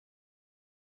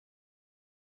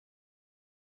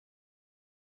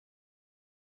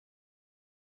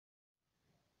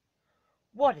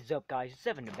What is up, guys? It's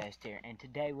Seven the Best here, and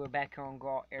today we're back here on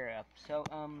Graal era. So,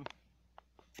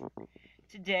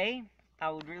 today I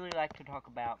would really like to talk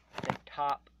about the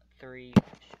top three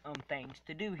things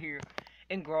to do here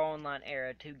in Graal Online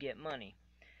era to get money.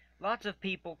 Lots of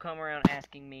people come around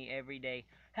asking me every day,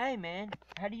 "Hey man,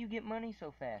 how do you get money so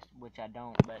fast?" Which I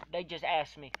don't, but they just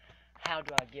ask me, "How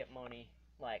do I get money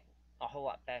like a whole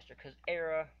lot faster?" Because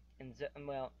era and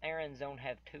Zone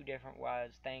have two different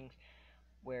wise things.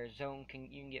 Where Zone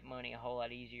you can get money a whole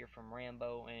lot easier from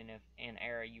Rambo, and if in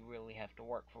Era you really have to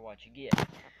work for what you get.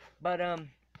 But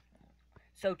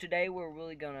so today we're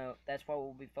really gonna that's what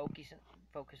we'll be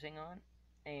focusing on,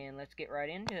 and let's get right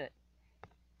into it.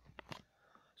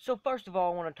 So first of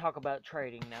all, I want to talk about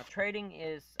trading. Now trading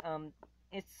is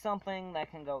it's something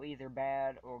that can go either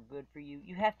bad or good for you.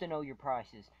 You have to know your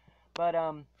prices. But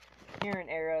here in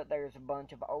Era there's a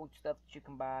bunch of old stuff that you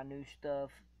can buy, new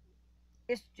stuff.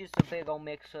 It's just a big old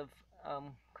mix of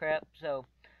crap. So,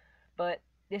 but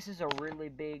this is a really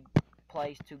big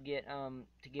place to get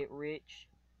rich,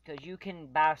 because you can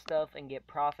buy stuff and get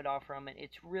profit off from it.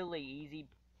 It's really easy,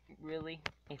 really,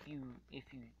 if you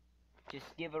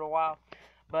just give it a while.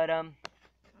 But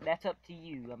that's up to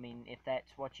you. I mean, if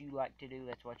that's what you like to do,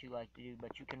 that's what you like to do.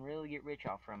 But you can really get rich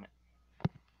off from it.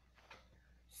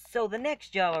 So the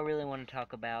next job I really want to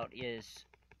talk about is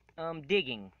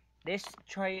digging. This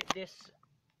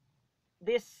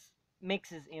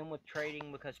mixes in with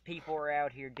trading because people are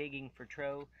out here digging for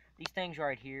tro. These things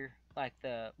right here, like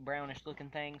the brownish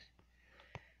looking things.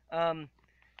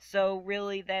 So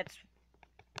really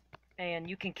and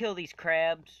you can kill these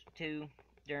crabs too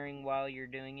while you're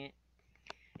doing it.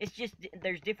 It's just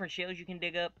there's different shells you can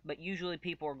dig up, but usually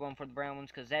people are going for the brown ones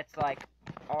because that's like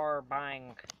our I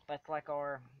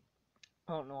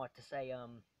don't know what to say.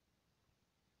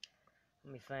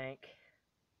 Let me think.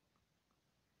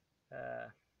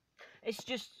 It's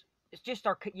just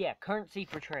our currency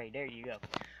for trade. There you go.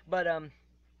 But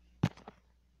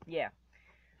yeah.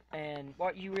 And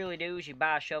what you really do is you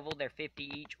buy a shovel. They're 50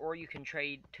 each, or you can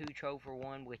trade 2 tro for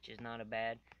 1, which is not a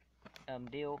bad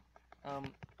deal. And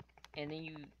then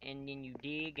you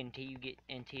dig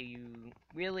until you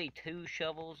really 2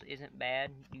 shovels isn't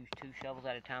bad. Use 2 shovels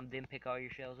at a time, then pick all your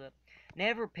shells up.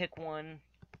 Never pick one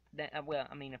that well,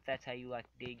 I mean, if that's how you like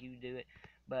to dig, you do it.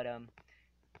 But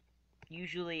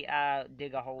usually I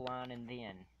dig a whole line, and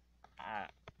then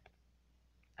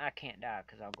I can't die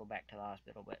because I'll go back to the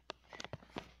hospital. But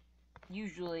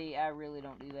usually I really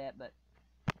don't do that.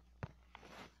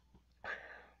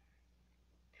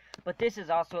 But this is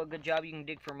also a good job. You can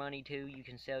dig for money too. You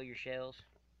can sell your shells.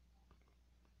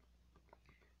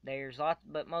 There's lots,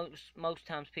 but most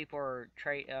times people are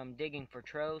digging for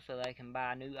tro so they can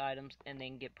buy new items and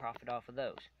then get profit off of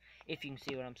those. If you can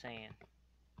see what I'm saying.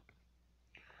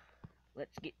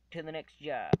 Let's get to the next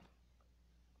job.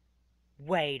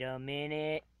 Wait a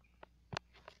minute.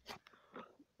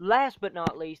 Last but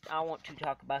not least, I want to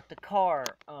talk about the car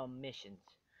missions.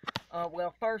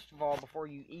 Well, first of all, before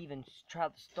you even try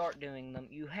to start doing them,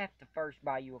 you have to first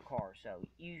buy you a car. So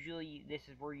usually this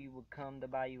is where you would come to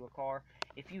buy you a car.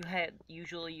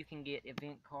 Usually you can get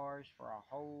event cars for a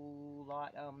whole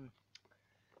lot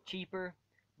cheaper.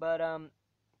 But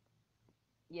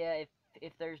yeah,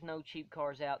 if there's no cheap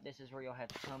cars out, this is where you'll have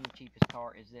to come. The cheapest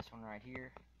car is this one right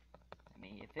here. I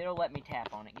mean, if it'll let me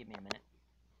tap on it, give me a minute.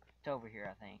 It's over here,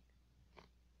 I think.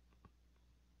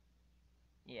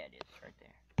 Yeah, it is right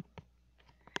there.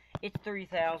 It's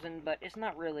 3,000, but it's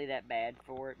not really that bad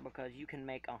for it because you can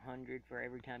make 100 for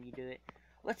every time you do it.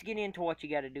 Let's get into what you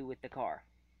got to do with the car.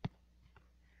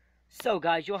 So,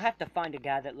 guys, you'll have to find a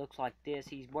guy that looks like this.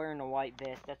 He's wearing a white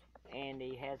vest, and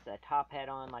he has the top hat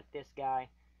on like this guy.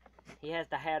 He has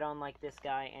the hat on like this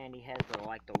guy, and he has the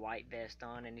white vest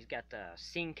on, and he's got the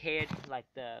sink head like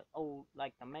the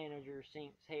manager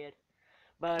sink's head.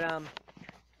 But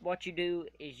what you do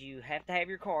is you have to have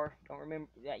your car. You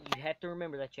have to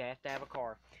remember that you have to have a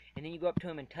car. And then you go up to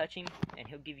him and touch him, and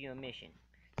he'll give you a mission.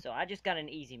 So I just got an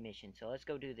easy mission, so let's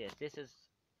go do this.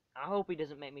 I hope he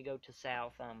doesn't make me go to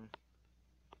south.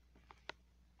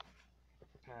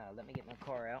 Let me get my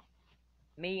car out.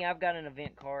 I've got an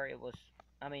event car.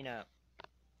 I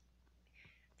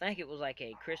think it was like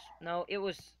it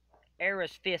was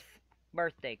Era's 5th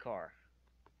birthday car.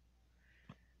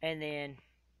 And then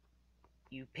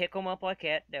you pick them up like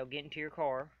that. They'll get into your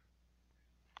car.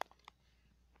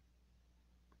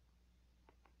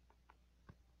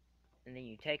 And then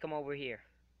you take them over here.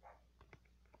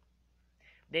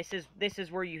 This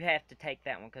is where you have to take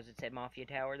that one because it's at Mafia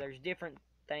Tower. There's different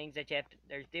things that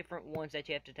there's different ones that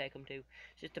you have to take them to.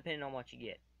 It's just depending on what you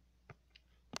get.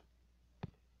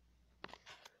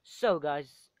 So guys,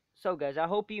 So guys, I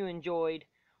hope you enjoyed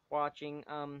watching.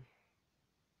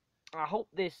 I hope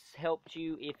this helped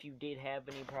you if you did have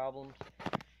any problems.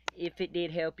 If it did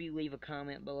help you, leave a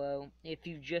comment below. If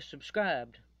you just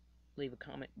subscribed, leave a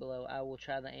comment below. I will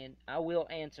I will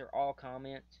answer all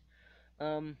comments.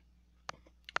 And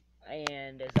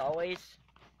as always,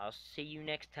 I'll see you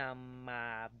next time,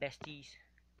 my besties.